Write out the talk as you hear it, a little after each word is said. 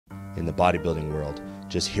In the bodybuilding world,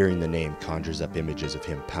 just hearing the name conjures up images of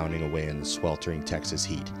him pounding away in the sweltering Texas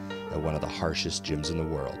heat at one of the harshest gyms in the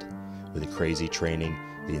world, with the crazy training,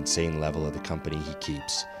 the insane level of the company he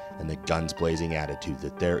keeps, and the guns blazing attitude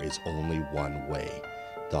that there is only one way,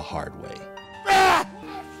 the hard way.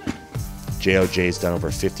 JOJ's done over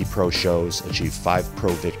 50 pro shows, achieved 5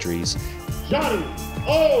 pro victories. Johnnie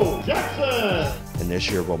Otis Jackson! And this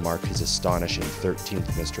year will mark his astonishing 13th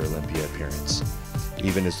Mr. Olympia appearance.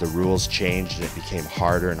 Even as the rules changed and it became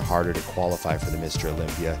harder and harder to qualify for the Mr.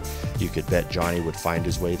 Olympia, you could bet Johnnie would find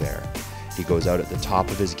his way there. He goes out at the top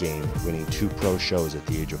of his game, winning 2 pro shows at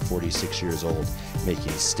the age of 46 years old, making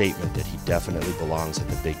a statement that he definitely belongs at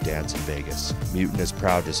the big dance in Vegas. Mutant is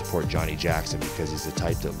proud to support Johnnie Jackson because he's the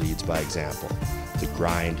type that leads by example. The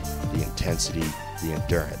grind, the intensity, the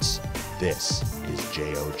endurance. This is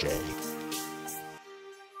JOJ.